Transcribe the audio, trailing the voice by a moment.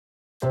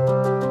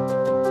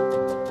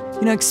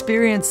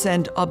Experience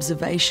and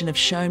observation have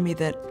shown me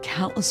that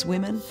countless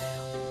women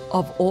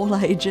of all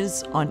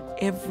ages on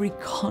every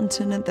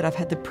continent that I've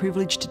had the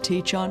privilege to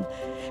teach on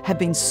have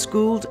been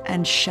schooled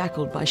and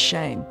shackled by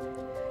shame.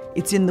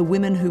 It's in the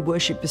women who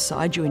worship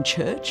beside you in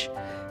church,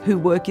 who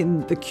work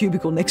in the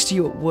cubicle next to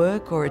you at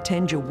work or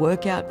attend your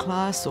workout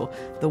class, or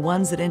the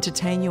ones that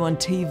entertain you on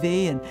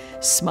TV and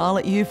smile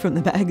at you from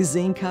the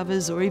magazine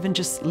covers, or even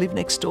just live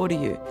next door to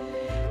you.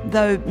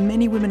 Though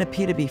many women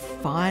appear to be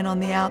fine on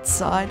the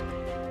outside,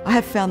 I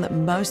have found that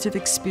most have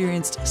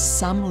experienced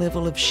some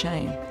level of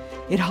shame.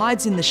 It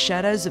hides in the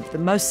shadows of the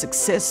most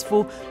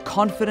successful,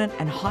 confident,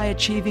 and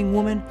high-achieving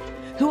woman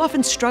who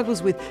often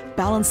struggles with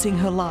balancing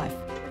her life.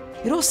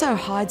 It also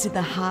hides in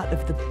the heart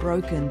of the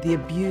broken, the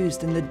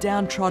abused, and the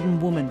downtrodden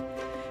woman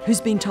who's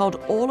been told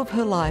all of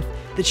her life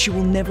that she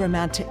will never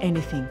amount to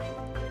anything.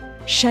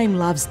 Shame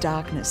loves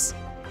darkness.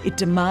 It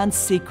demands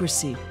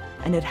secrecy,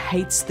 and it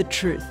hates the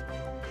truth.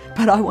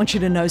 But I want you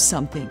to know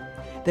something.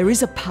 There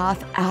is a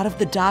path out of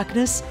the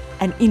darkness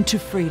and into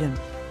freedom.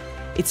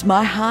 It's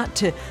my heart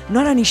to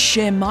not only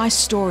share my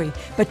story,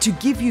 but to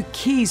give you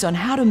keys on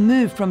how to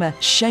move from a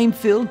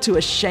shame-filled to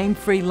a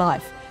shame-free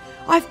life.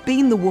 I've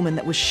been the woman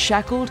that was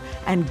shackled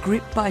and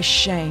gripped by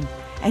shame,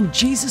 and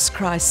Jesus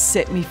Christ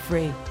set me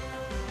free.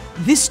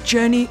 This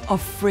journey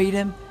of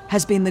freedom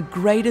has been the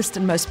greatest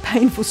and most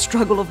painful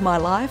struggle of my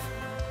life,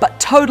 but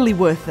totally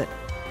worth it.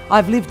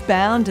 I've lived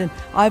bound and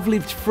I've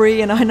lived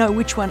free, and I know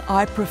which one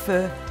I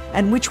prefer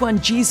and which one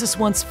Jesus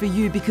wants for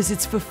you, because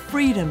it's for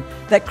freedom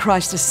that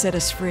Christ has set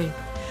us free.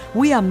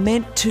 We are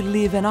meant to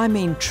live, and I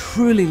mean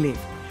truly live,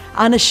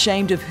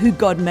 unashamed of who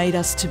God made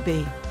us to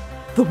be.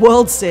 The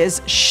world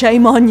says,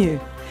 shame on you,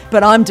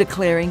 but I'm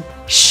declaring,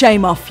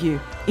 shame off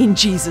you, in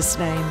Jesus'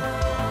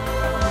 name.